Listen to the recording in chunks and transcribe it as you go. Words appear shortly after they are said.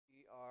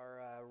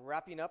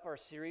wrapping up our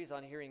series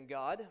on hearing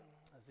God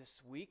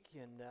this week,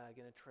 and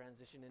going to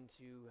transition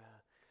into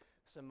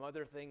some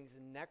other things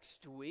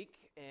next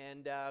week.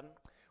 And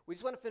we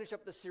just want to finish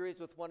up the series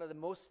with one of the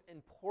most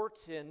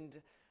important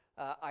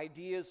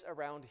ideas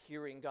around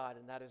hearing God,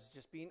 and that is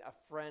just being a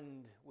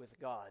friend with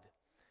God.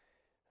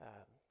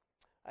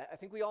 I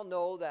think we all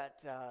know that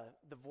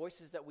the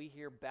voices that we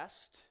hear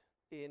best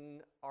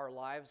in our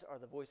lives are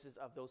the voices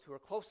of those who are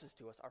closest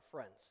to us, our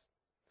friends.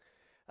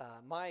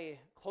 My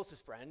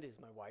closest friend is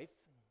my wife,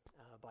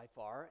 by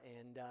far,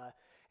 and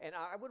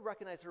I would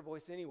recognize her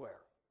voice anywhere.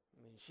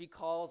 I mean, she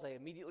calls, I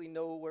immediately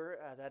know where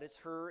that it's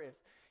her.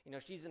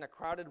 If she's in a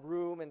crowded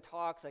room and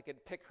talks, I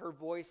could pick her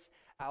voice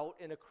out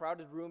in a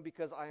crowded room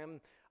because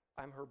I'm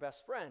her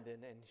best friend,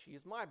 and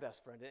she's my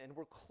best friend, and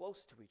we're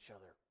close to each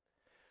other.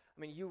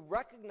 I mean, you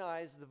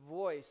recognize the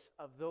voice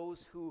of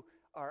those who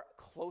are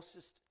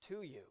closest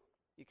to you.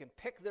 You can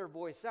pick their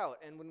voice out,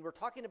 and when we're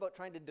talking about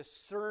trying to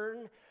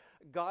discern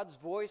God's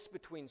voice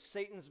between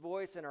Satan's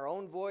voice and our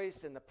own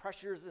voice and the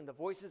pressures and the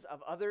voices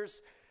of others,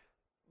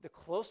 the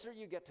closer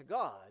you get to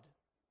God,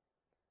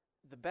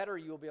 the better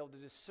you'll be able to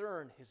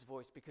discern his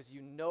voice because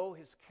you know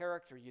his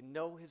character, you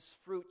know his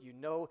fruit, you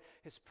know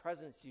his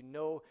presence, you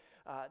know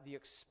the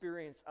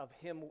experience of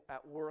him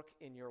at work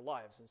in your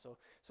lives. And so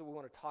we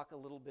want to talk a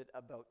little bit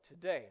about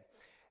today.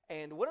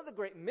 And one of the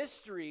great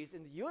mysteries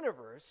in the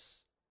universe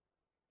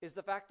is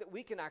the fact that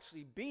we can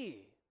actually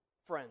be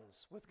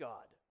friends with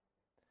God.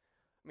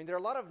 I mean, there are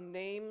a lot of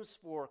names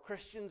for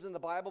Christians in the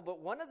Bible, but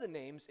one of the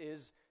names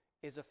is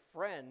a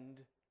friend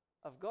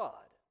of God,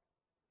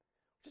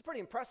 which is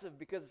pretty impressive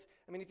because,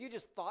 I mean, if you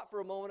just thought for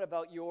a moment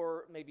about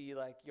your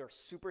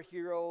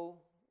superhero,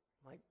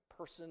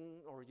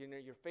 person, or,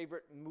 your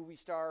favorite movie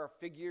star or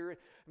figure,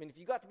 I mean, if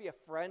you got to be a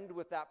friend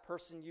with that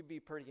person, you'd be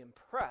pretty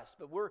impressed.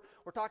 But we're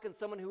talking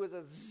someone who is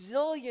a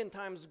zillion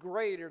times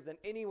greater than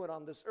anyone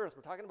on this earth.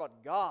 We're talking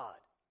about God.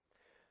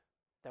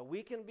 That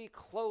we can be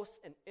close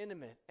and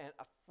intimate and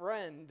a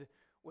friend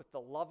with the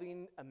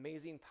loving,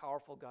 amazing,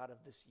 powerful God of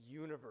this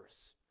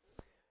universe.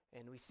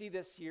 And we see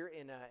this here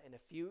in a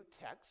few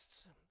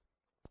texts.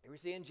 Here we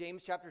see in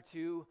James chapter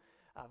 2,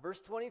 verse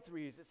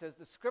 23, it says,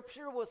 the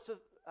scripture was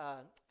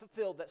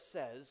fulfilled that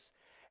says,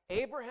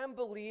 Abraham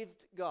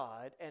believed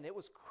God, and it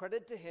was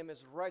credited to him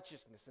as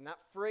righteousness. And that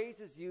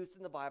phrase is used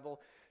in the Bible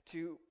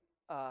to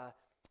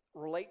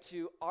relate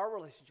to our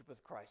relationship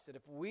with Christ. That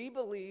if we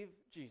believe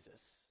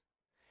Jesus,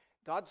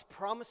 God's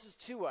promises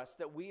to us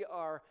that we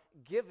are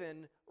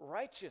given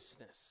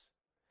righteousness,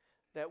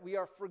 that we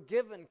are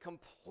forgiven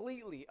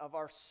completely of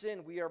our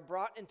sin. We are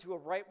brought into a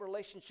right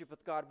relationship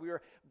with God. We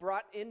are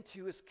brought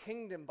into his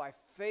kingdom by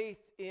faith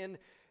in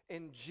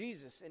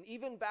Jesus. And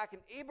even back in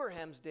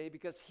Abraham's day,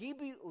 because he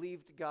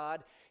believed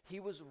God, he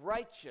was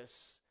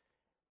righteous.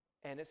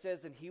 And it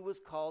says that he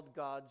was called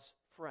God's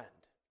friend.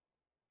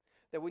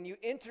 That when you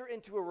enter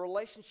into a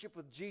relationship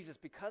with Jesus,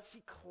 because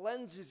he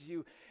cleanses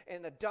you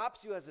and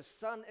adopts you as a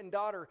son and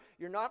daughter,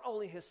 you're not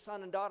only his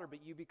son and daughter,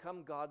 but you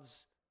become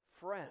God's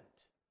friend.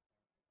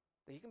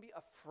 That you can be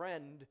a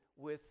friend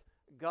with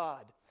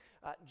God.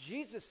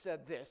 Jesus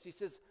said this. He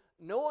says,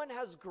 no one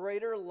has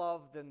greater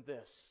love than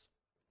this,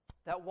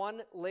 that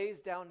one lays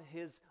down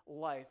his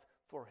life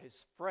for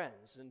his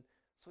friends. And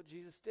that's what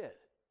Jesus did.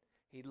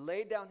 He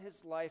laid down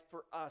his life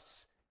for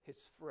us,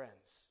 his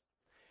friends.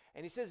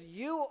 And he says,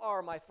 you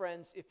are my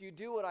friends if you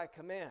do what I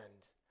command.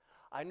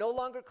 I no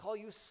longer call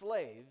you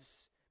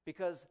slaves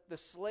because the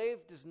slave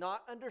does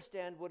not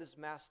understand what his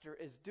master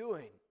is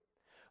doing.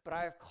 But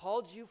I have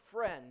called you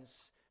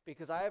friends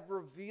because I have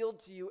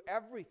revealed to you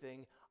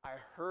everything I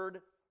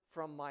heard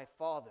from my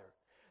Father.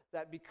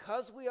 That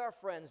because we are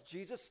friends,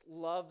 Jesus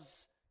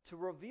loves to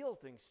reveal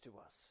things to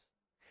us.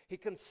 He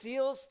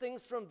conceals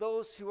things from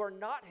those who are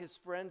not his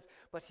friends,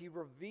 but he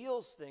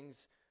reveals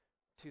things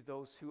to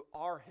those who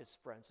are his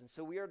friends. And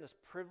so we are in this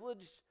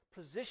privileged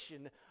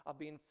position of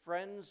being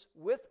friends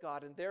with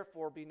God and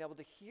therefore being able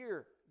to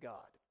hear God.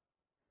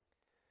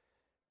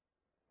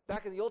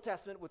 Back in the Old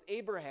Testament with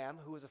Abraham,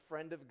 who was a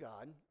friend of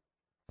God,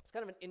 it's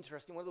kind of an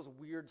interesting, one of those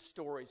weird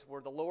stories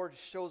where the Lord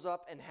shows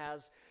up and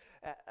has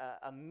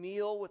a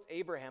meal with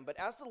Abraham. But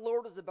as the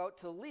Lord is about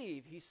to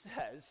leave, he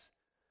says,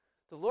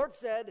 the Lord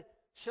said,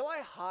 shall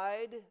I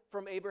hide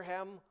from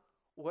Abraham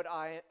what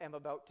I am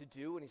about to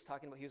do? And he's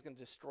talking about he was going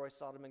to destroy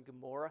Sodom and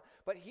Gomorrah.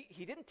 But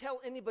he didn't tell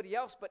anybody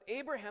else, but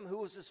Abraham, who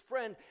was his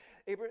friend,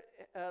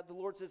 the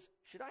Lord says,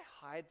 should I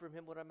hide from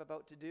him what I'm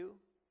about to do?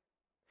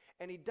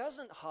 And he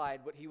doesn't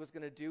hide what he was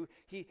going to do.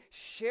 He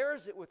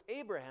shares it with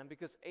Abraham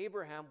because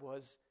Abraham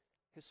was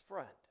his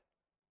friend.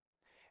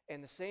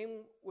 And the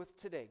same with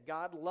today.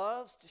 God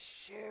loves to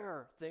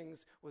share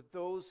things with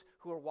those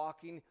who are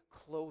walking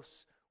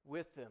close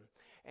with him.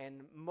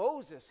 And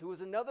Moses, who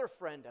was another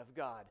friend of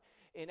God,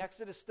 in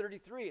Exodus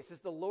 33, it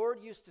says, the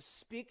Lord used to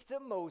speak to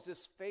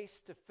Moses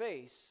face to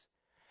face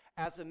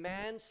as a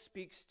man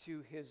speaks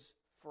to his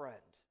friend.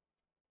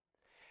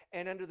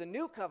 And under the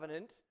new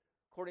covenant,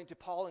 According to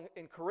Paul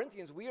in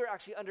Corinthians, we are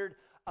actually under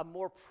a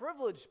more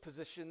privileged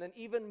position than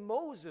even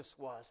Moses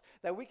was,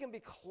 that we can be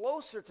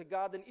closer to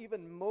God than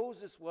even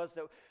Moses was,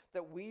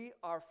 that we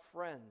are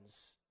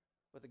friends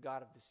with the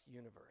God of this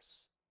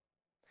universe.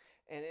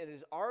 And it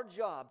is our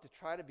job to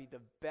try to be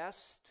the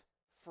best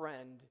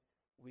friend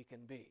we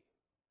can be,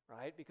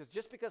 right? Because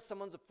just because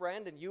someone's a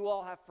friend and you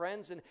all have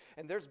friends and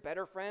there's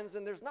better friends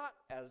and there's not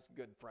as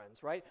good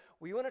friends, right?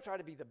 We want to try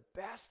to be the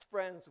best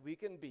friends we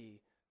can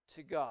be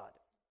to God.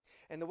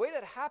 And the way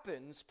that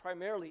happens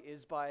primarily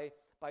is by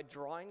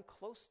drawing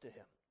close to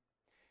Him.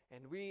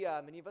 And we,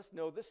 many of us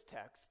know this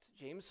text,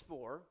 James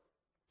 4,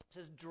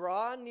 says,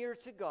 "Draw near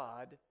to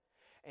God,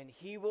 and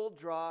He will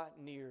draw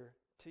near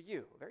to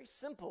you." Very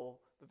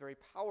simple, but very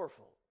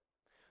powerful.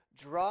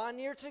 Draw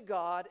near to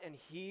God, and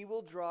He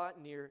will draw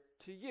near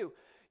to you.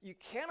 You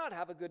cannot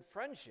have a good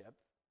friendship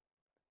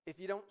if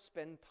you don't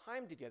spend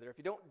time together, if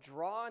you don't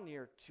draw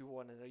near to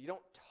one another, you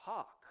don't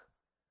talk.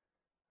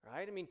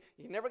 Right? I mean,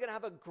 you're never going to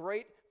have a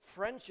great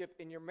friendship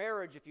in your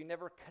marriage if you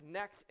never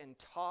connect and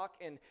talk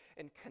and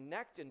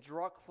connect and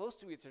draw close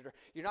to each other.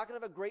 You're not going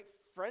to have a great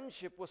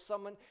friendship with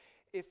someone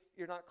if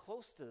you're not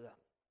close to them.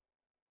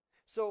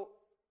 So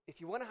if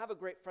you want to have a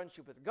great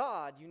friendship with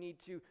God, you need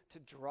to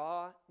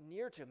draw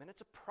near to Him. And it's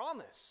a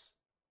promise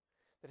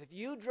that if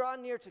you draw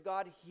near to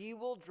God, He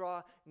will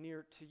draw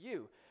near to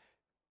you.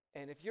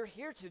 And if you're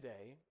here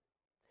today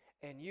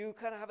and you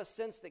kind of have a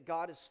sense that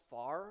God is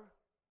far,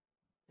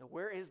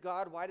 where is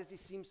God? Why does He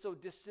seem so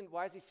distant?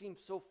 Why does He seem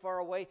so far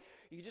away?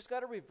 You just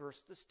got to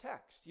reverse this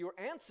text. Your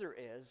answer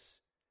is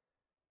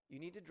you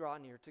need to draw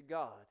near to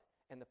God.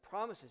 And the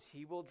promise is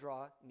He will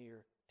draw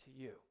near to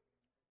you.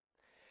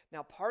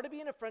 Now, part of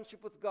being in a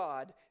friendship with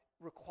God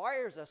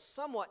requires us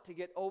somewhat to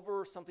get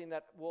over something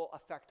that will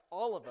affect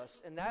all of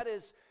us, and that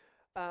is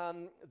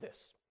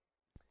this.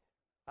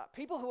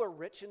 People who are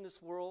rich in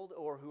this world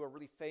or who are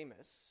really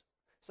famous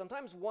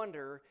sometimes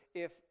wonder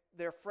if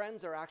their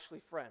friends are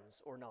actually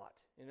friends or not.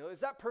 You know,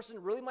 is that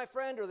person really my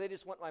friend, or they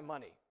just want my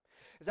money?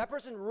 Is that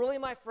person really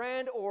my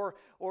friend, or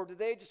do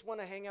they just want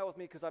to hang out with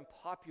me because I'm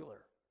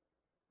popular?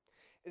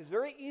 It is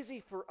very easy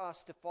for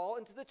us to fall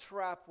into the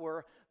trap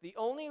where the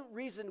only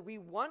reason we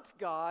want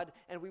God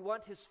and we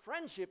want His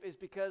friendship is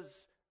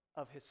because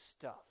of His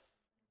stuff.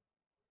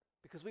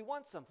 Because we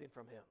want something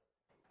from Him.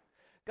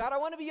 God, I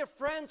want to be your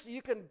friend so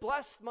you can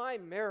bless my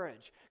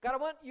marriage. God, I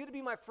want you to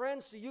be my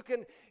friend so you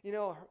can,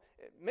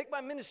 make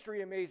my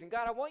ministry amazing.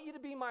 God, I want you to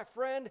be my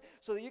friend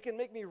so that you can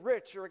make me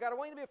rich. Or God, I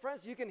want you to be a friend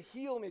so you can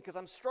heal me because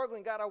I'm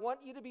struggling. God, I want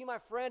you to be my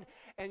friend.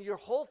 And your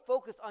whole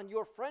focus on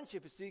your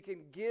friendship is so you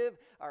can give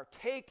or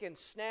take and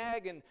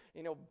snag and,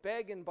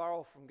 beg and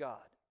borrow from God.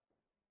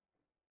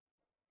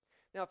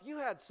 Now, if you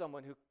had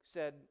someone who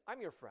said,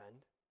 I'm your friend,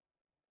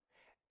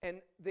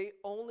 and they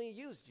only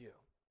used you,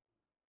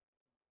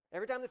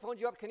 every time they phoned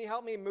you up, can you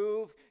help me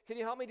move? Can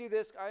you help me do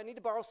this? I need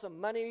to borrow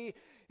some money.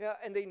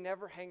 And they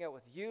never hang out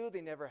with you. They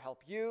never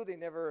help you. They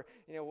never,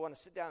 want to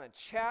sit down and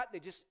chat. They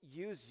just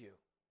use you.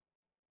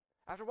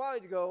 After a while,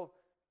 you go,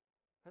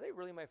 are they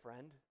really my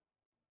friend?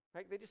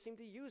 Right? They just seem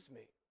to use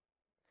me.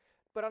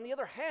 But on the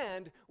other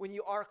hand, when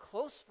you are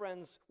close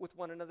friends with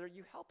one another,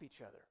 you help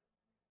each other.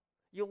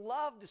 You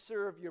love to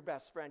serve your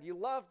best friend. You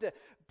love to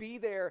be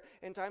there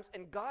in times,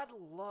 and God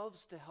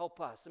loves to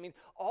help us. I mean,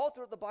 all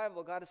throughout the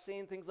Bible, God is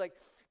saying things like,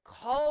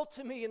 call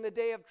to me in the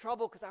day of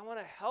trouble because I want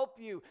to help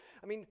you.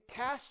 I mean,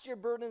 cast your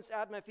burdens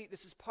at my feet.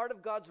 This is part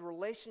of God's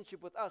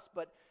relationship with us,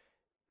 but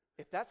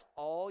if that's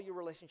all your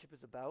relationship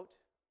is about,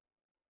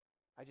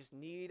 I just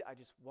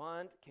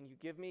want, can you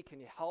give me, can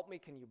you help me,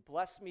 can you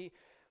bless me?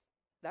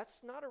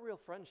 That's not a real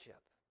friendship.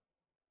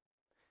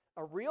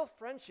 A real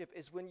friendship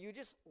is when you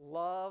just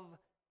love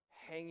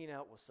hanging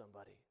out with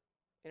somebody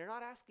and you're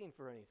not asking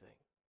for anything.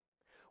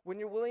 When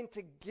you're willing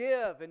to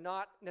give and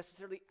not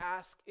necessarily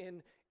ask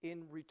in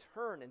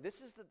return. And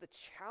this is the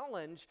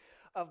challenge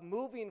of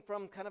moving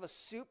from kind of a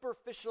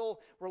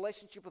superficial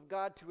relationship with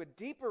God to a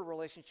deeper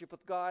relationship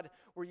with God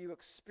where you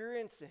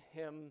experience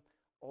Him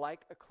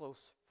like a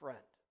close friend.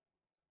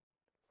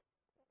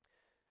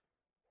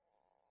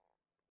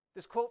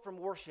 This quote from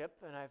worship,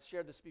 and I've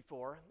shared this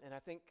before, and I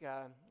think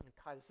I'll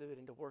tie this a bit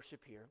into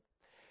worship here.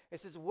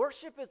 It says,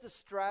 worship is the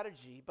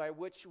strategy by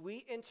which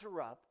we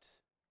interrupt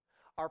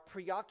our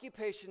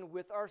preoccupation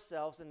with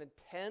ourselves and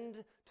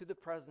attend to the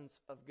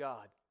presence of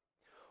God.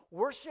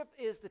 Worship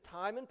is the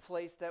time and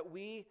place that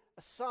we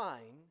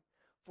assign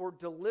for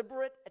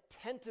deliberate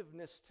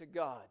attentiveness to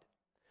God.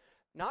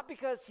 Not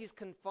because He's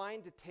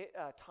confined to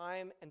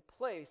time and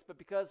place, but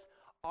because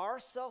our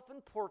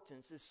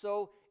self-importance is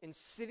so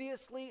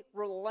insidiously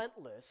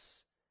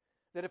relentless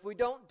that if we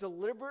don't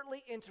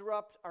deliberately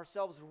interrupt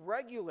ourselves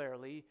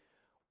regularly,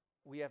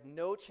 we have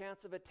no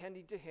chance of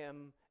attending to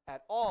Him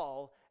at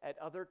all at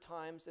other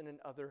times and in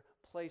other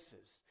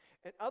places.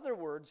 In other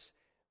words,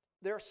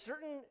 there are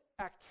certain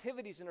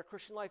activities in our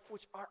Christian life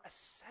which are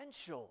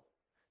essential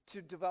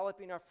to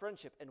developing our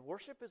friendship, and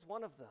worship is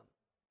one of them.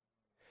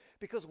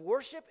 Because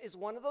worship is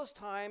one of those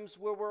times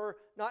where we're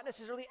not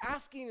necessarily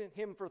asking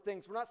Him for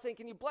things. We're not saying,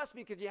 can you bless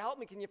me? Can you help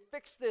me? Can you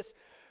fix this?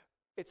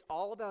 It's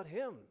all about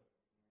him.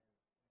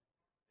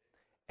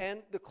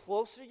 And the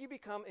closer you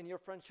become in your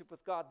friendship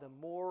with God, the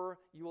more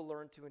you will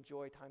learn to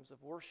enjoy times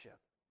of worship.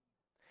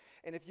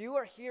 And if you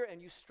are here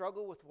and you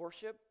struggle with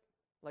worship,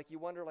 like you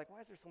wonder, like, why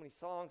is there so many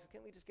songs?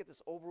 Can't we just get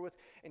this over with?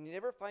 And you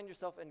never find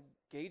yourself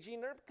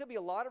engaging. There could be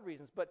a lot of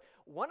reasons, but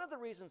one of the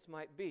reasons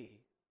might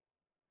be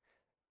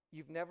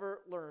you've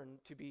never learned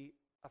to be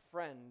a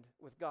friend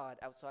with God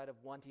outside of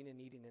wanting and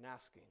needing and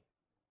asking.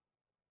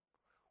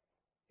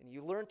 And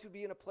you learn to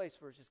be in a place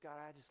where it's just, God,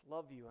 I just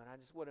love you, and I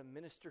just want to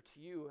minister to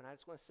you, and I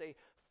just want to say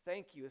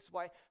thank you. This is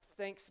why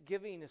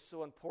thanksgiving is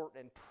so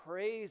important, and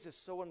praise is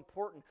so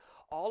important.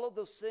 All of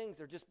those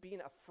things are just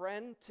being a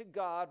friend to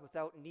God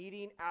without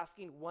needing,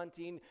 asking,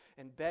 wanting,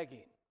 and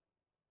begging.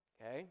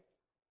 Okay?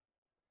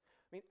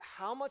 I mean,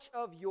 how much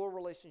of your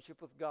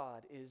relationship with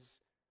God is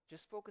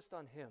just focused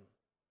on him?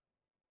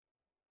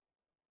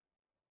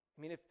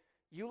 I mean, if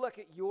you look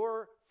at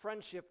your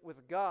friendship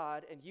with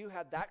God and you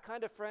had that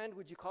kind of friend,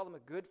 would you call them a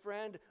good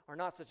friend or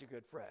not such a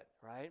good friend,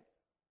 right?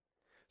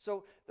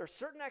 So there are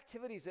certain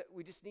activities that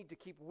we just need to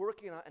keep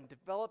working on and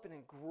developing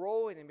and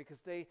growing in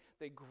because they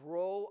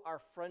grow our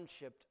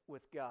friendship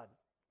with God.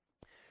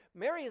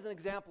 Mary is an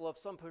example of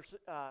some person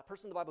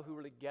in the Bible who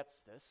really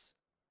gets this.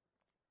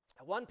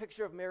 One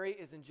picture of Mary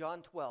is in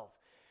John 12.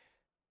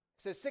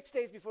 It says, 6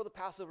 days before the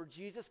Passover,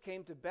 Jesus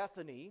came to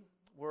Bethany,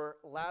 where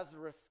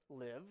Lazarus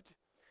lived,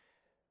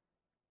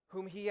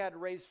 whom he had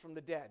raised from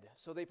the dead.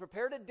 So they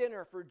prepared a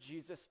dinner for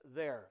Jesus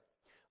there.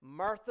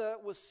 Martha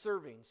was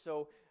serving.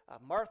 So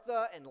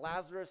Martha and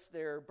Lazarus,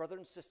 they're brother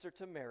and sister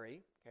to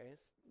Mary. Okay,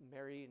 it's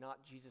Mary,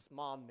 not Jesus'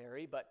 mom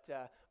Mary, but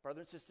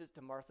brother and sister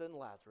to Martha and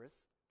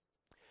Lazarus.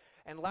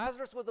 And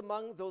Lazarus was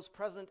among those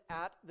present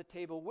at the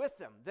table with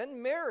them.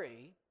 Then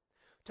Mary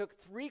took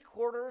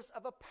 3/4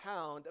 of a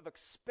pound of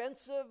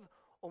expensive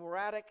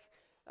aromatic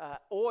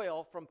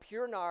oil from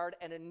pure nard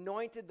and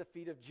anointed the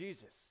feet of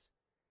Jesus.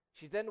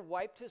 She then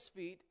wiped his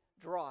feet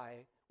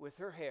dry with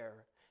her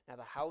hair. Now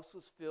the house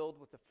was filled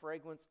with the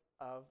fragrance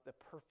of the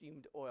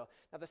perfumed oil.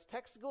 Now this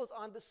text goes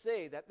on to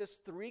say that this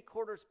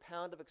 3/4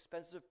 pound of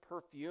expensive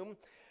perfume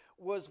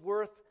was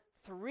worth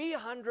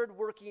 300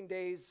 working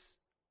days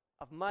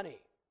of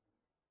money.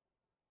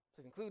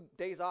 To include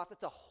days off,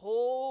 that's a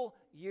whole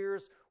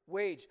year's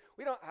wage.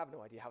 We don't have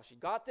no idea how she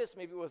got this.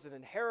 Maybe it was an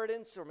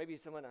inheritance, or maybe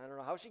someone, I don't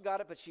know how she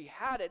got it, but she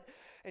had it,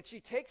 and she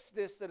takes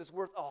this that is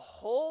worth a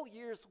whole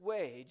year's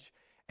wage,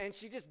 and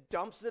she just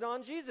dumps it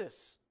on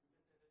Jesus.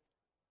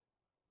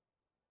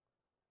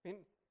 I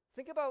mean,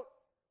 think about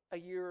a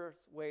year's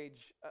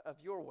wage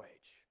of your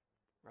wage,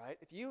 right?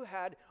 If you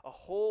had a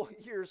whole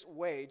year's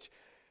wage,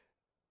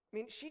 I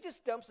mean, she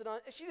just dumps it on,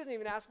 she doesn't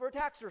even ask for a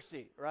tax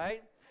receipt,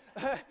 right?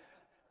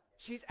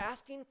 She's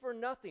asking for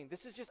nothing.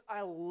 This is just,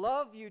 I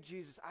love you,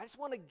 Jesus. I just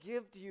want to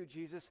give to you,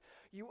 Jesus.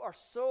 You are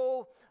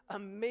so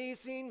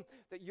amazing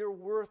that you're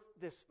worth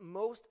this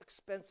most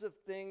expensive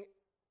thing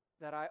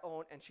that I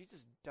own, and she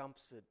just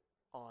dumps it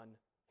on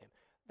him.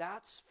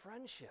 That's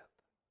friendship.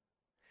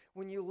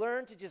 When you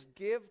learn to just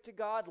give to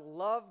God,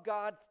 love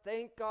God,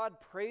 thank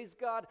God, praise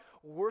God,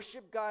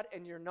 worship God,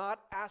 and you're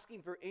not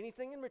asking for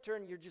anything in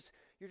return, you're just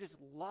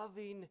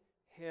loving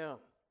him.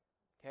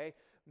 Okay?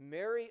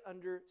 Mary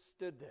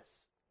understood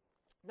this.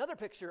 Another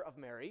picture of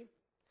Mary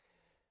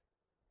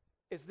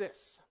is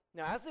this.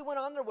 Now, as they went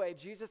on their way,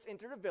 Jesus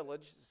entered a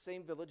village, the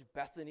same village,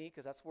 Bethany,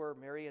 because that's where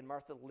Mary and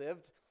Martha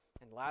lived,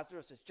 and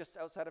Lazarus is just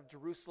outside of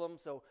Jerusalem.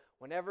 So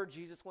whenever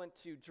Jesus went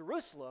to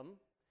Jerusalem,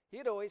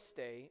 he'd always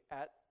stay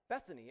at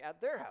Bethany,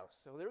 at their house.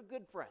 So they were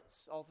good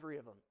friends, all three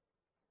of them.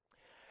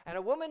 And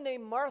a woman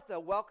named Martha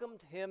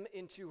welcomed him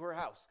into her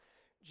house.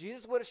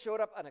 Jesus would have showed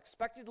up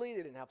unexpectedly.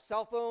 They didn't have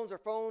cell phones or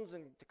phones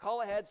and to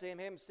call ahead, saying,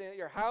 hey, I'm staying at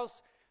your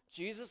house.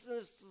 Jesus and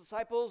his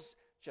disciples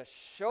just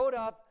showed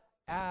up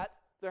at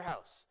their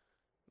house.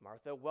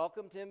 Martha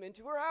welcomed him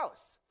into her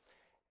house.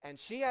 And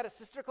she had a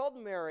sister called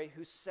Mary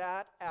who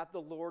sat at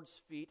the Lord's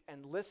feet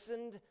and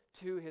listened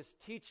to his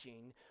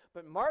teaching.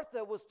 But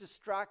Martha was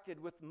distracted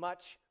with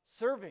much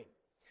serving.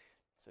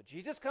 So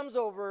Jesus comes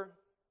over,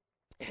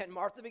 and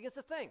Martha begins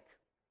to think,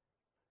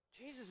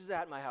 Jesus is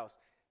at my house.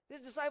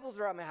 His disciples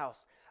are at my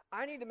house.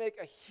 I need to make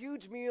a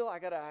huge meal.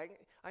 I'm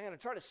gonna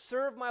try to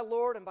serve my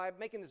Lord, and by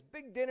making this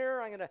big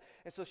dinner, and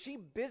so she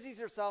busies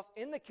herself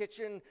in the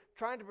kitchen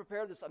trying to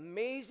prepare this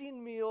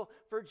amazing meal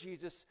for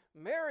Jesus.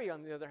 Mary,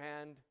 on the other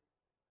hand,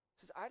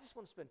 says, I just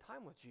want to spend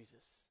time with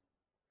Jesus.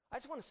 I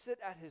just want to sit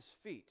at his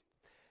feet.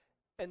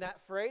 And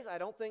that phrase, I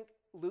don't think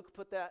Luke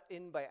put that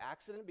in by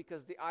accident,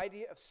 because the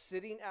idea of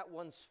sitting at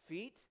one's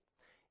feet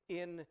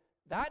in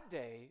that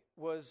day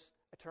was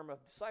a term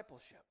of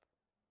discipleship.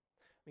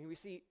 I mean, we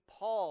see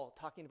Paul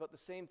talking about the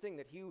same thing,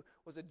 that he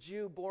was a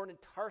Jew born in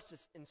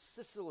Tarsus in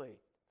Sicily,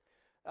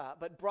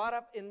 but brought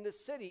up in the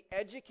city,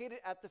 educated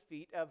at the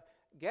feet of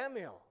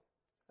Gamaliel.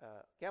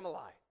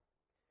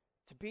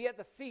 To be at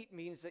the feet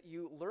means that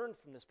you learn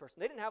from this person.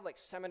 They didn't have like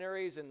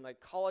seminaries and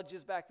like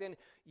colleges back then.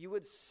 You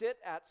would sit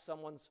at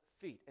someone's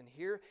feet. And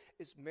here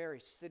is Mary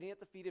sitting at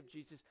the feet of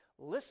Jesus,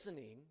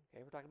 listening.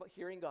 Okay, we're talking about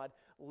hearing God,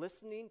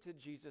 listening to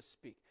Jesus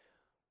speak.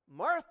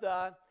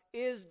 Martha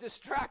is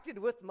distracted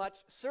with much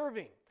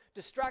serving.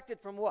 Distracted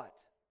from what?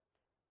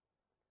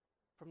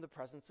 From the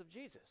presence of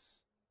Jesus.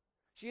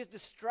 She is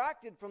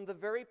distracted from the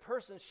very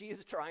person she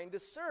is trying to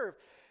serve.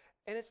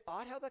 And it's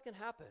odd how that can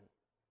happen.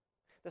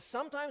 That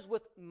sometimes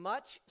with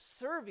much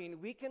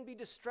serving, we can be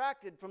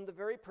distracted from the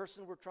very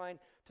person we're trying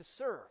to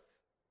serve.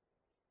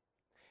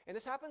 And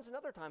this happens in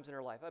other times in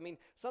our life. I mean,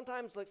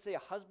 sometimes, let's say a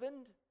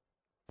husband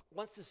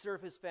wants to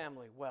serve his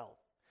family well.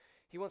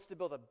 He wants to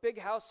build a big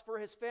house for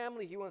his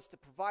family. He wants to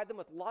provide them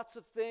with lots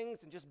of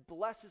things and just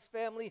bless his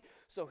family.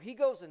 So he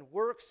goes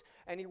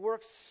and he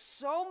works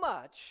so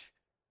much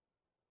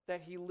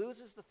that he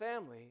loses the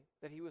family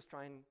that he was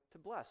trying to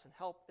bless and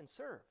help and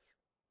serve,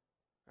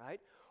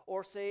 right?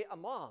 Or say a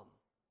mom.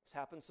 This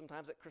happens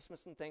sometimes at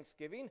Christmas and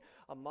Thanksgiving.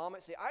 A mom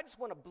might say, I just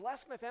want to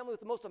bless my family with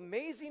the most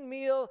amazing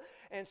meal.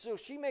 And so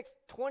she makes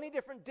 20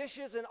 different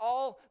dishes in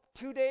all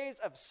 2 days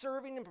of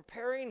serving and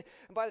preparing.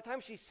 And by the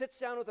time she sits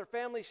down with her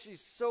family,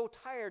 she's so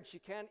tired she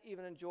can't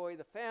even enjoy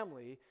the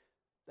family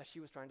that she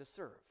was trying to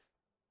serve.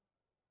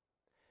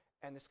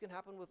 And this can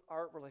happen with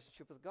our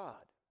relationship with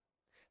God.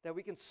 That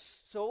we can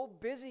so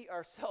busy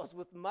ourselves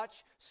with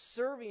much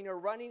serving or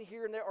running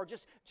here and there or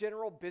just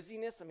general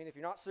busyness. I mean, if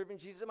you're not serving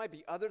Jesus, it might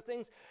be other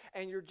things.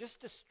 And you're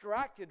just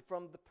distracted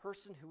from the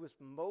person who is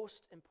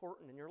most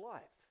important in your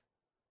life.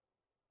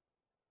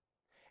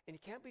 And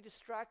you can't be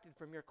distracted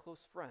from your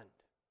close friend.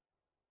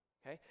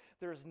 Okay?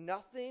 There is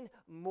nothing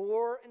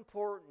more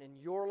important in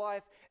your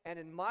life and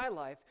in my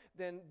life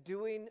than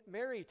doing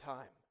Mary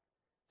time.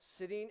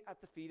 Sitting at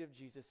the feet of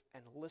Jesus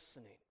and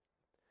listening.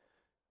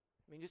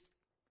 I mean, just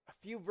a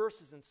few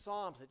verses in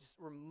Psalms that just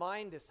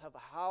remind us of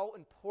how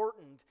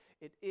important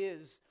it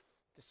is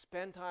to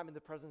spend time in the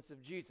presence of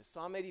Jesus.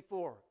 Psalm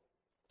 84,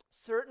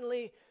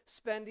 certainly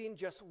spending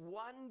just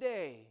one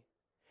day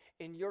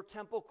in your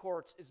temple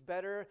courts is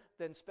better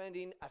than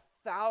spending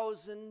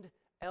 1,000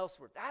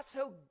 elsewhere. That's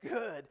how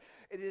good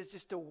it is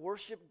just to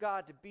worship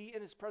God, to be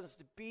in his presence,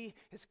 to be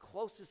his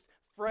closest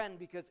friend,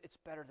 because it's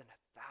better than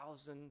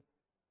 1,000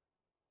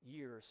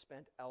 years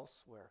spent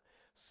elsewhere.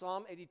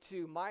 Psalm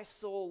 82, my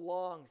soul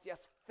longs,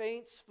 yes,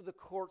 faints for the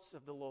courts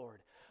of the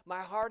Lord.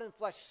 My heart and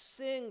flesh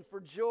sing for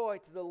joy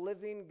to the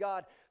living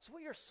God. So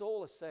what your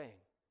soul is saying,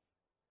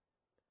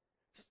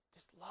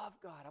 just love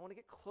God. I want to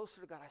get closer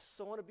to God. I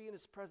so want to be in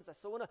his presence. I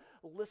so want to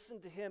listen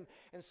to him.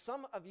 And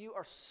some of you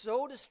are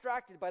so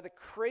distracted by the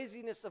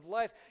craziness of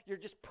life, you're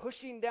just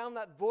pushing down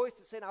that voice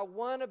and saying, I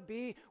want to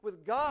be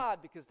with God,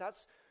 because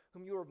that's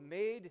whom you were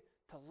made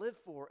to live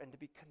for and to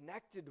be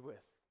connected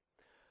with.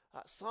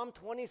 Psalm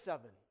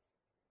 27.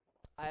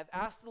 I have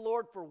asked the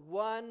Lord for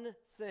one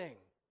thing.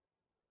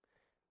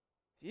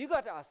 If you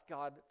got to ask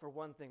God for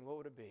one thing, what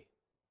would it be?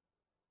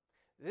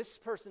 This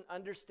person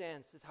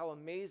understands just how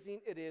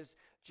amazing it is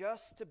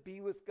just to be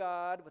with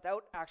God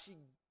without actually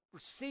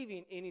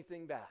receiving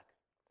anything back.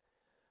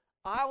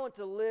 I want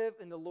to live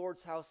in the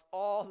Lord's house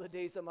all the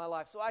days of my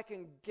life so I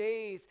can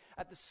gaze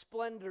at the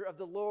splendor of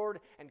the Lord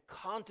and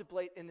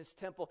contemplate in his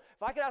temple.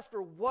 If I could ask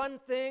for one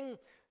thing,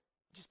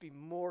 just be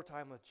more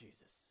time with Jesus.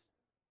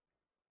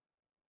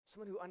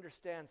 Someone who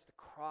understands the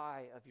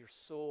cry of your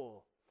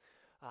soul.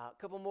 A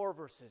couple more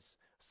verses.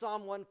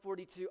 Psalm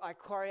 142, I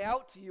cry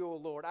out to you, O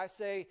Lord. I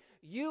say,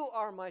 you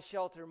are my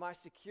shelter, my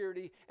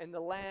security in the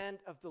land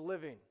of the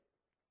living.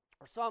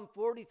 Or Psalm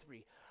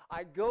 43,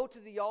 I go to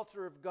the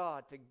altar of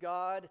God, to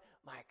God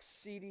my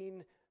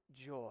exceeding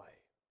joy.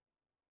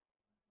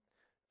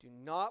 Do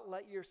not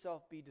let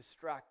yourself be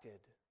distracted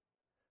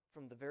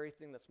from the very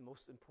thing that's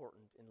most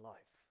important in life.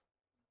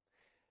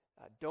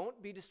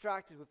 Don't be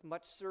distracted with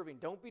much serving.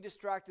 Don't be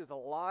distracted with a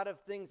lot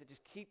of things that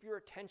just keep your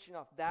attention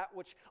off that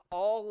which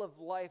all of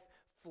life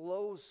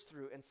flows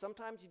through. And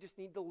sometimes you just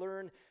need to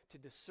learn to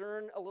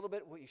discern a little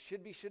bit what you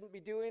should be, shouldn't be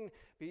doing,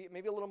 be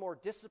maybe a little more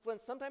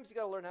disciplined. Sometimes you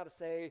got to learn how to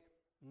say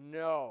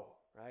no,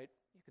 right?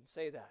 You can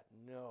say that.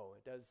 No,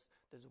 it does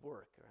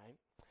work, right?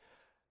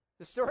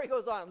 The story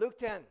goes on, Luke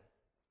 10. And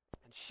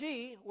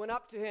she went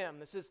up to him.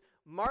 This is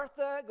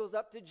Martha goes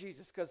up to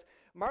Jesus, because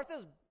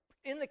Martha's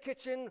in the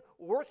kitchen,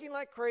 working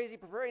like crazy,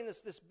 preparing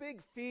this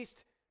big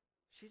feast.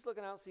 She's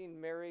looking out, seeing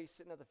Mary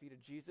sitting at the feet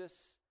of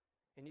Jesus,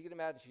 and you can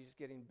imagine she's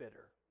getting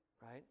bitter,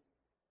 right?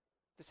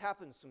 This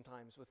happens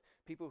sometimes with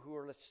people who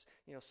are,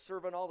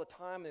 serving all the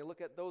time, and they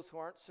look at those who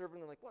aren't serving,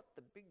 and they're like, what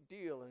the big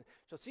deal? And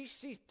so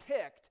she's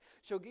ticked.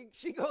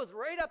 She goes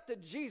right up to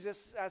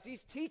Jesus as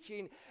he's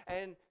teaching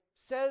and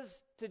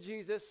says to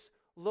Jesus,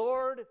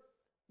 Lord,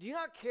 do you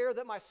not care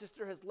that my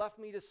sister has left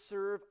me to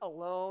serve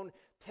alone?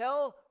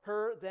 Tell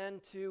her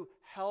then to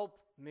help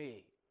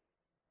me,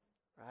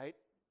 right?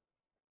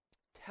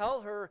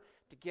 Tell her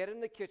to get in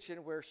the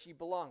kitchen where she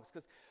belongs.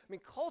 Because,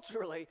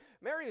 culturally,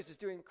 Mary was just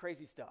doing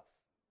crazy stuff.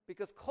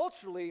 Because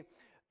culturally,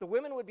 the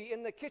women would be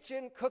in the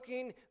kitchen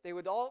cooking. They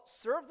would all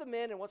serve the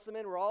men, and once the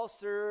men were all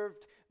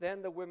served,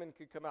 then the women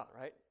could come out,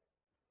 right?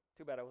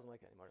 Too bad I wasn't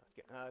like that anymore.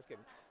 I was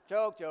kidding.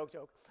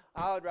 Joke.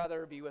 I would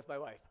rather be with my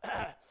wife.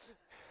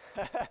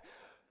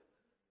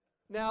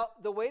 Now,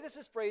 the way this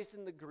is phrased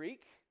in the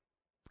Greek,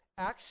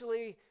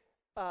 actually,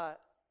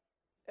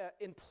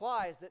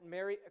 implies that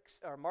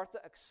Martha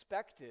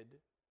expected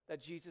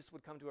that Jesus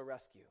would come to her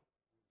rescue.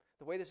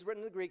 The way this is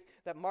written in the Greek,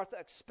 that Martha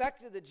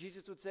expected that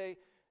Jesus would say,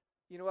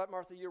 you know what,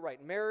 Martha, you're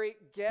right. Mary,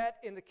 get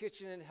in the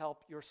kitchen and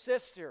help your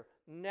sister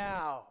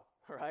now,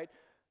 right?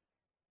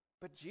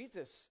 But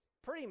Jesus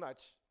pretty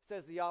much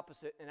says the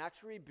opposite and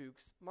actually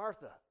rebukes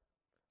Martha.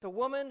 The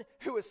woman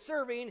who is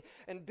serving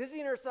and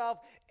busying herself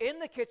in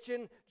the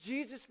kitchen,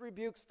 Jesus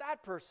rebukes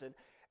that person.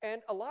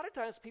 And a lot of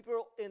times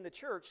people in the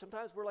church,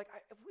 sometimes we're like,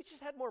 if we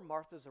just had more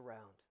Marthas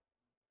around.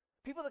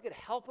 People that could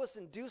help us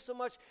and do so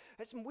much.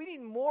 We need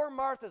more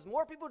Marthas,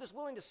 more people just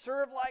willing to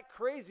serve like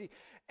crazy.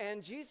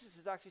 And Jesus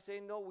is actually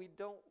saying, no, we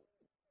don't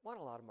want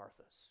a lot of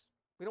Marthas.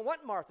 We don't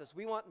want Marthas.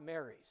 We want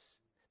Marys.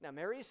 Now,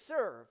 Marys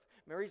serve,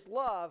 Marys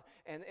love,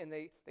 and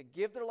they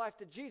give their life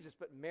to Jesus,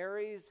 but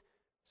Marys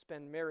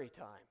spend Mary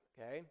time,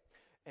 okay?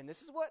 And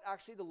this is what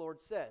actually the Lord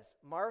says.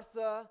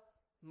 Martha,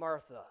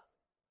 Martha,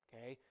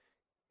 okay?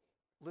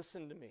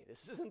 Listen to me.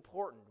 This is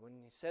important. When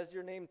he says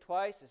your name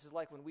twice, this is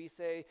like when we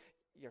say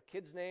your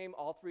kid's name,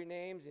 all three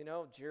names,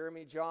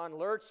 Jeremy, John,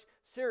 Lurch,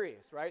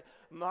 serious, right?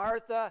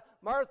 Martha,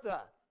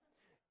 Martha,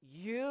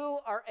 you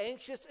are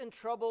anxious and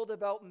troubled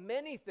about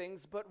many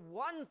things, but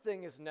one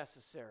thing is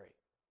necessary.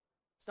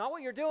 It's not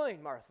what you're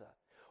doing, Martha.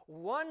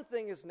 One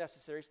thing is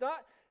necessary. It's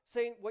not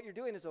saying what you're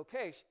doing is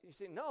okay. You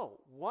say, no,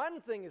 one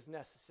thing is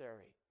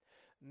necessary.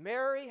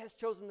 Mary has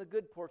chosen the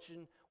good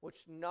portion, which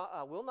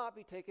will not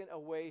be taken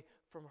away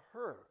from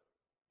her.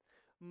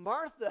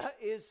 Martha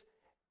is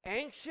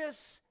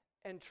anxious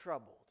and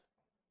troubled,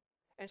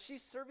 and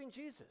she's serving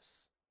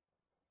Jesus.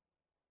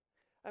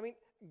 I mean,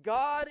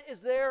 God is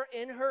there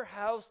in her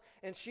house,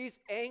 and she's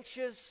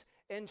anxious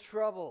and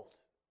troubled.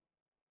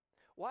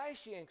 Why is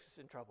she anxious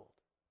and troubled?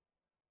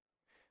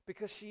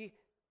 Because she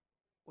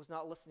was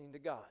not listening to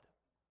God.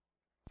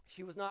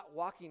 She was not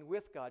walking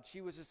with God.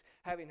 She was just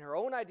having her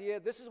own idea.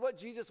 This is what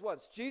Jesus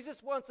wants.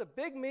 Jesus wants a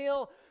big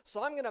meal,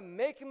 so I'm going to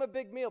make him a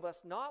big meal. But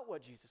that's not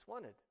what Jesus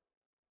wanted.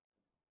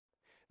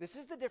 This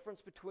is the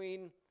difference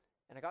between,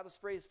 and I got this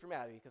phrase from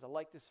Abby because I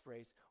like this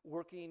phrase,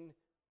 working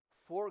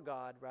for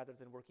God rather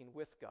than working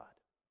with God.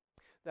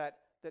 That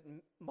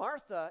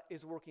Martha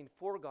is working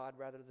for God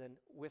rather than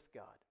with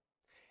God.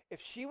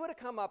 If she would have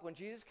come up when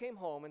Jesus came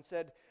home and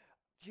said,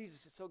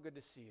 Jesus, it's so good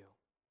to see you.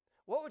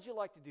 What would you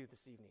like to do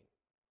this evening?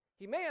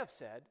 He may have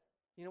said,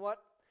 you know what,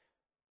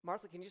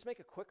 Martha, can you just make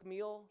a quick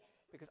meal?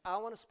 Because I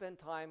want to spend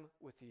time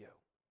with you.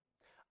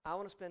 I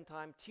want to spend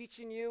time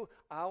teaching you.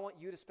 I want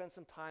you to spend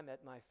some time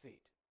at my feet.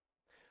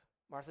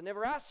 Martha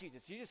never asked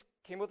Jesus. She just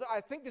came with,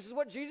 I think this is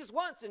what Jesus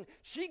wants. And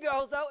she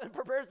goes out and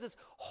prepares this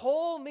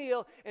whole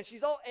meal, and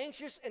she's all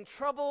anxious and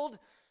troubled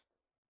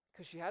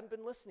because she hadn't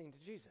been listening to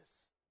Jesus.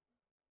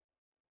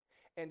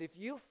 And if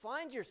you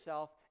find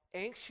yourself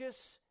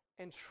anxious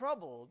and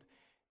troubled,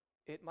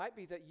 it might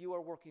be that you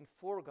are working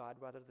for God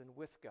rather than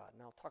with God.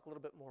 And I'll talk a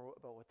little bit more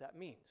about what that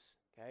means,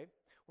 okay?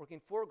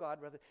 Working for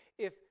God rather.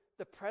 If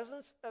the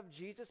presence of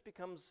Jesus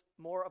becomes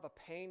more of a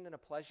pain than a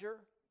pleasure,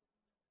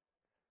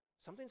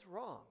 something's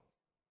wrong,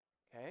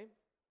 okay?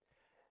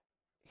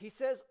 He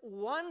says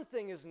one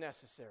thing is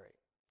necessary,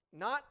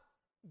 not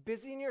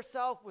busying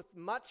yourself with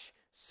much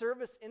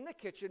service in the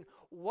kitchen.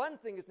 One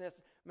thing is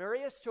necessary. Mary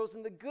has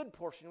chosen the good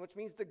portion, which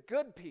means the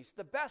good piece,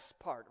 the best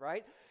part,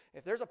 right?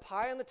 If there's a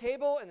pie on the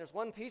table and there's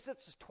one piece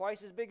that's just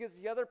twice as big as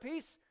the other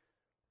piece,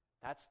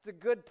 that's the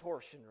good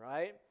portion,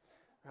 right?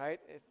 Right?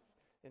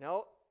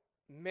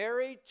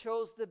 Mary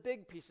chose the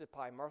big piece of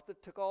pie. Martha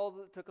took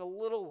a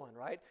little one,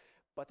 right?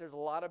 But there's a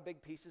lot of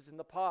big pieces in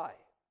the pie.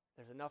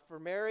 There's enough for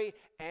Mary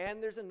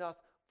and there's enough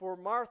for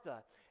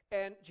Martha.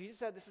 And Jesus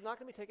said, this is not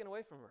going to be taken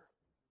away from her.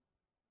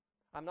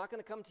 I'm not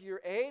going to come to your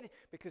aid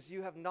because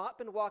you have not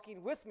been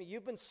walking with me.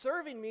 You've been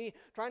serving me,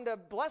 trying to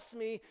bless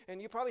me,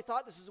 and you probably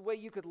thought this is the way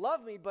you could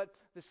love me, but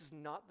this is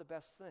not the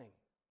best thing.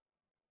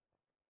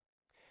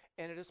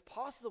 And it is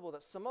possible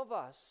that some of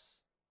us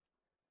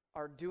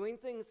are doing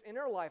things in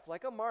our life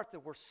like a Martha.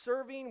 We're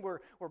serving, we're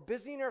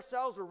busying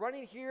ourselves, we're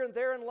running here and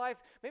there in life,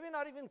 maybe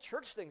not even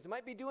church things. It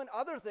might be doing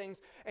other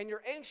things, and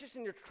you're anxious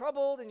and you're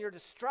troubled and you're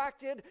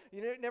distracted.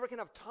 You never can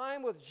have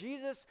time with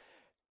Jesus.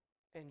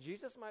 And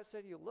Jesus might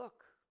say to you,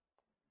 look,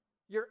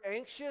 you're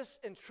anxious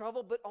and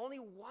troubled, but only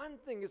one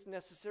thing is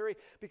necessary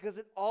because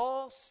it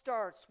all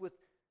starts with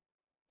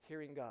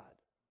hearing God.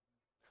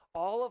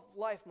 All of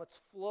life must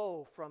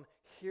flow from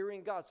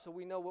hearing God so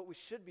we know what we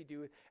should be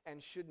doing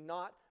and should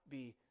not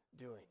be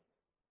doing.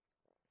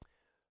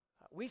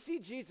 We see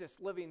Jesus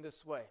living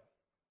this way.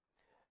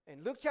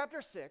 In Luke chapter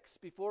 6,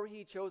 before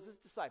he chose his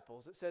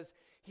disciples, it says,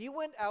 he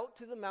went out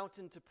to the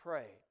mountain to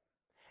pray,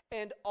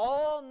 and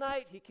all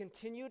night he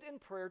continued in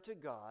prayer to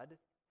God.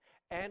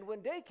 And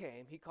when day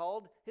came, he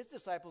called his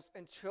disciples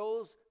and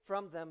chose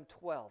from them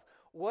 12.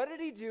 What did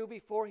he do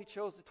before he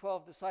chose the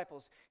 12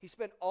 disciples? He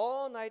spent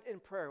all night in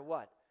prayer.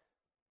 What?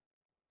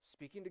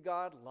 Speaking to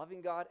God,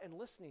 loving God, and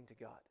listening to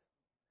God.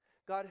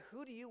 God,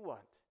 who do you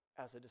want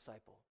as a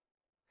disciple?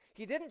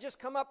 He didn't just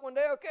come up one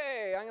day,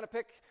 okay, I'm going to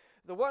pick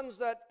the ones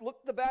that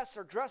look the best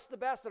or dress the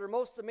best, that are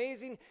most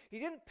amazing. He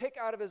didn't pick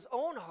out of his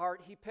own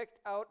heart. He picked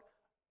out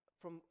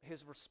from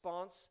his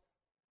response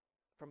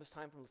from his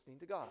time from listening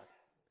to God.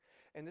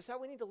 And this is how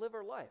we need to live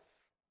our life.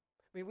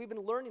 I mean, we've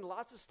been learning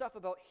lots of stuff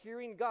about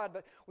hearing God,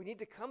 but we need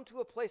to come to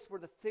a place where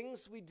the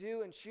things we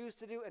do and choose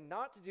to do and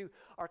not to do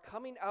are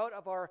coming out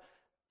of our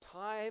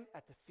time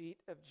at the feet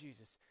of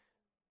Jesus.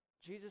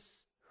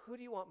 Jesus, who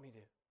do you want me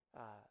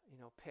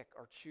to pick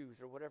or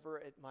choose or whatever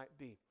it might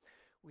be?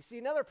 We see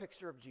another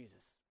picture of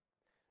Jesus.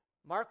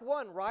 Mark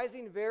 1,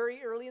 rising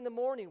very early in the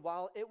morning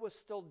while it was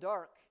still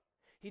dark,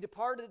 he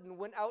departed and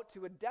went out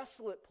to a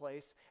desolate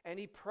place, and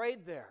he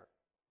prayed there.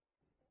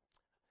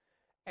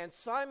 And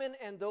Simon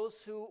and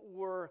those who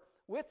were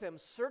with him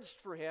searched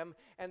for him,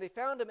 and they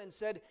found him and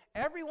said,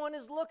 "Everyone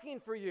is looking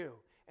for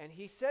you." And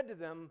he said to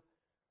them,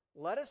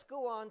 "Let us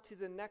go on to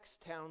the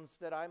next towns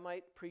that I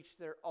might preach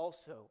there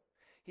also."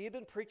 He had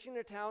been preaching in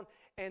a town,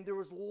 and there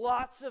was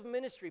lots of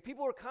ministry.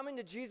 People were coming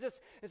to Jesus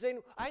and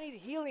saying, "I need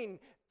healing.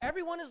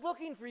 Everyone is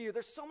looking for you.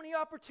 There's so many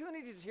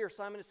opportunities here,"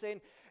 Simon is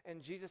saying.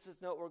 And Jesus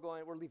says, "No,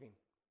 we're leaving.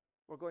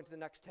 We're going to the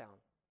next town."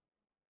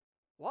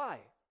 Why?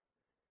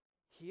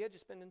 He had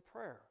just been in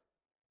prayer.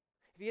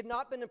 If he had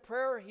not been in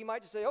prayer, he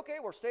might just say, "Okay,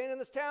 we're staying in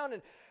this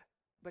town."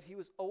 But he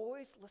was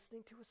always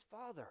listening to his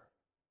Father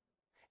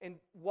and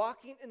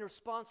walking in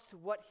response to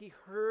what he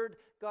heard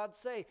God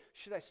say.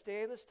 Should I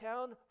stay in this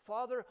town,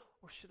 Father,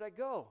 or should I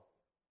go?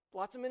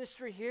 Lots of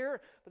ministry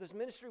here, but there's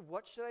ministry.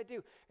 What should I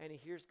do? And he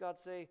hears God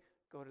say,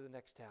 "Go to the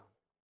next town."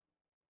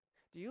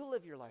 Do you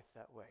live your life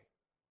that way?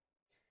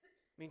 I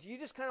mean, do you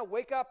just kind of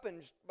wake up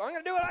and I'm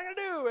going to do what I'm going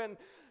to do? And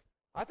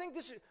I think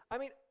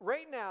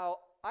right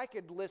now, I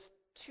could list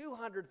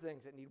 200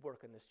 things that need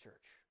work in this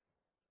church.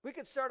 We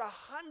could start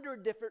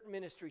 100 different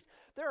ministries.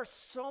 There are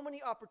so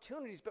many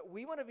opportunities, but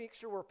we want to make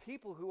sure we're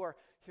people who are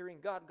hearing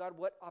God. God,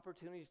 what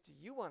opportunities do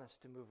you want us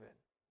to move in?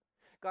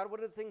 God, what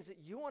are the things that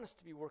you want us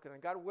to be working on?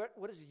 God,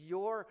 what is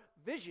your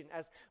vision?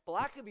 As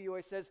Blackaby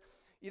always says,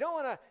 you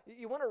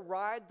want to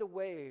ride the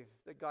wave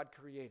that God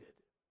created.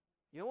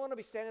 You don't want to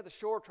be standing at the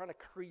shore trying to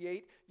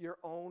create your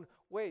own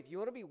wave. You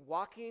want to be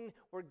walking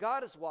where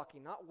God is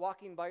walking, not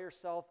walking by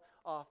yourself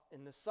off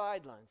in the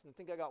sidelines. And I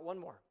think I got one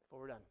more before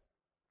we're done.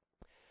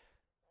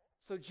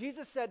 So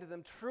Jesus said to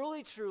them,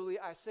 "Truly, truly,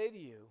 I say to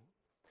you,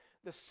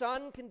 the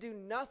Son can do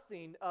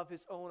nothing of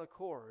his own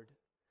accord,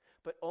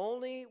 but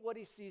only what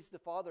he sees the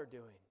Father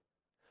doing.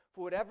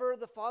 For whatever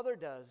the Father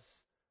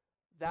does,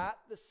 that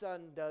the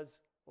Son does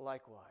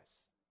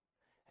likewise."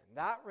 And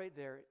that right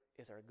there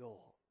is our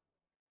goal.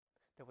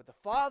 That what the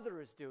Father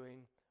is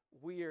doing,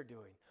 we are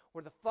doing.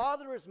 Where the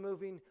Father is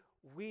moving,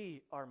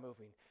 we are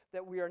moving.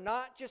 That we are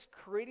not just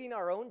creating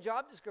our own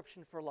job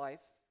description for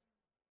life,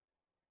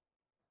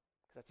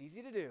 because that's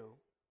easy to do.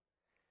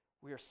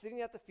 We are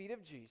sitting at the feet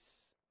of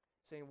Jesus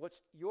saying,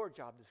 "What's your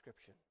job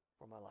description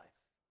for my life?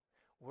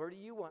 Where do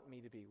you want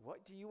me to be?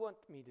 What do you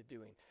want me to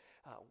doing?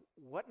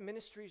 What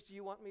ministries do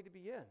you want me to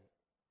be in?"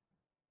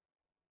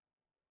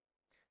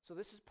 So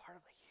this is part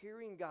of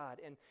hearing God,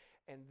 and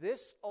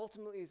this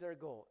ultimately is our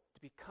goal,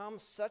 to become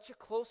such a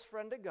close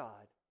friend to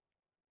God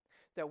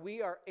that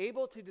we are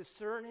able to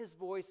discern his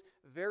voice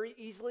very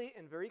easily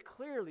and very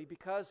clearly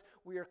because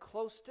we are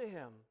close to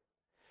him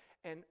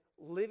and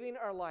living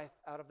our life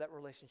out of that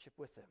relationship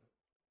with him.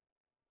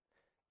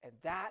 And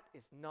that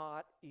is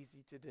not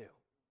easy to do.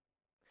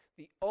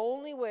 The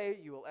only way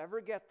you will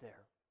ever get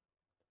there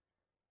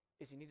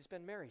is you need to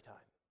spend Mary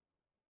time.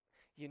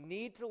 You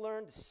need to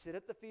learn to sit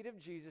at the feet of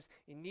Jesus.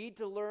 You need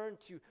to learn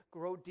to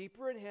grow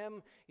deeper in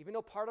him, even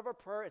though part of our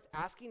prayer is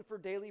asking for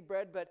daily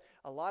bread, but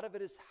a lot of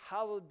it is,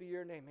 "Hallowed be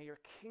your name. May your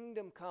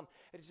kingdom come."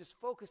 It is just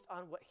focused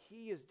on what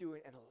he is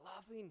doing and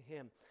loving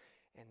him.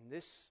 And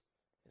this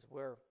is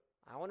where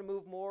I want to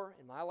move more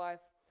in my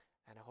life,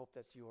 and I hope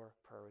that's your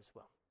prayer as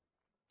well.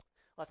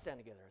 Let's stand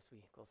together as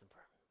we close in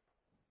prayer.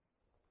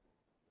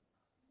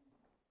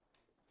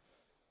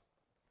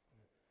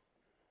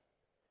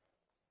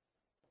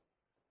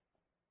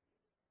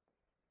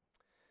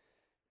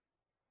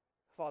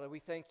 Father,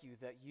 we thank you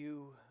that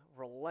you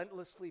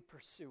relentlessly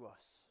pursue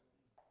us.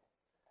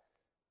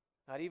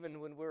 Not even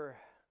when we're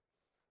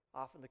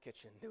off in the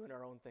kitchen doing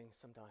our own things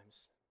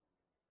sometimes.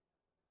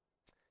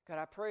 God,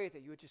 I pray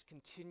that you would just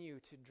continue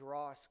to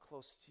draw us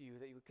close to you,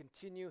 that you would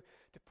continue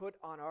to put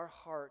on our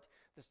heart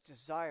this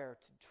desire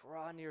to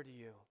draw near to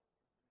you.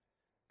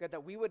 God,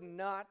 that we would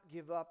not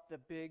give up the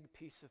big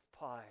piece of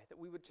pie, that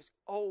we would just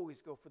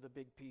always go for the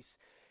big piece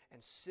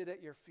and sit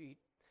at your feet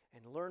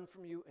and learn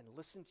from you and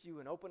listen to you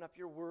and open up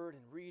your word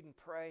and read and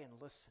pray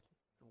and listen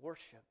and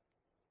worship.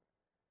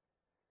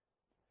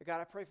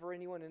 God, I pray for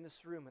anyone in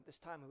this room at this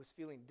time who is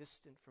feeling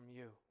distant from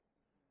you.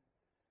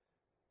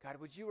 God,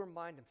 would you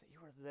remind them that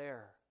you are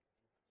there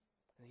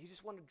and that you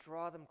just want to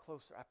draw them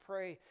closer. I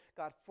pray,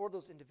 God, for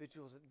those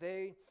individuals that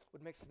they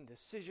would make some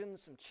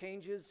decisions, some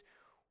changes,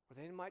 or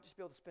they might just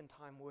be able to spend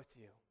time with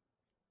you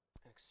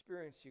and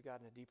experience you,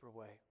 God, in a deeper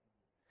way.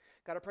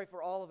 God, I pray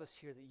for all of us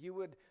here that you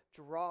would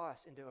draw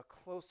us into a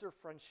closer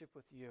friendship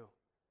with you.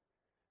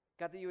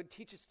 God, that you would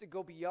teach us to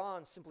go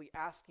beyond simply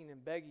asking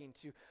and begging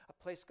to a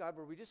place, God,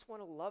 where we just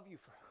want to love you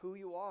for who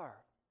you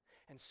are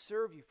and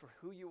serve you for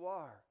who you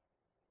are.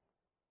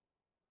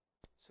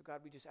 So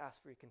God, we just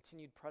ask for your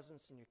continued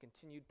presence and your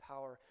continued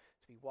power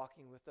to be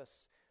walking with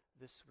us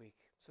this week.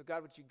 So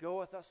God, would you go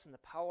with us in the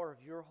power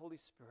of your Holy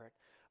Spirit,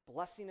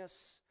 blessing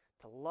us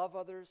to love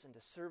others and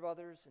to serve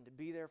others and to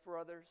be there for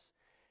others,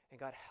 and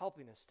God,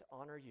 helping us to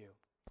honor you.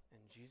 In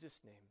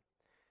Jesus' name,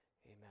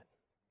 amen.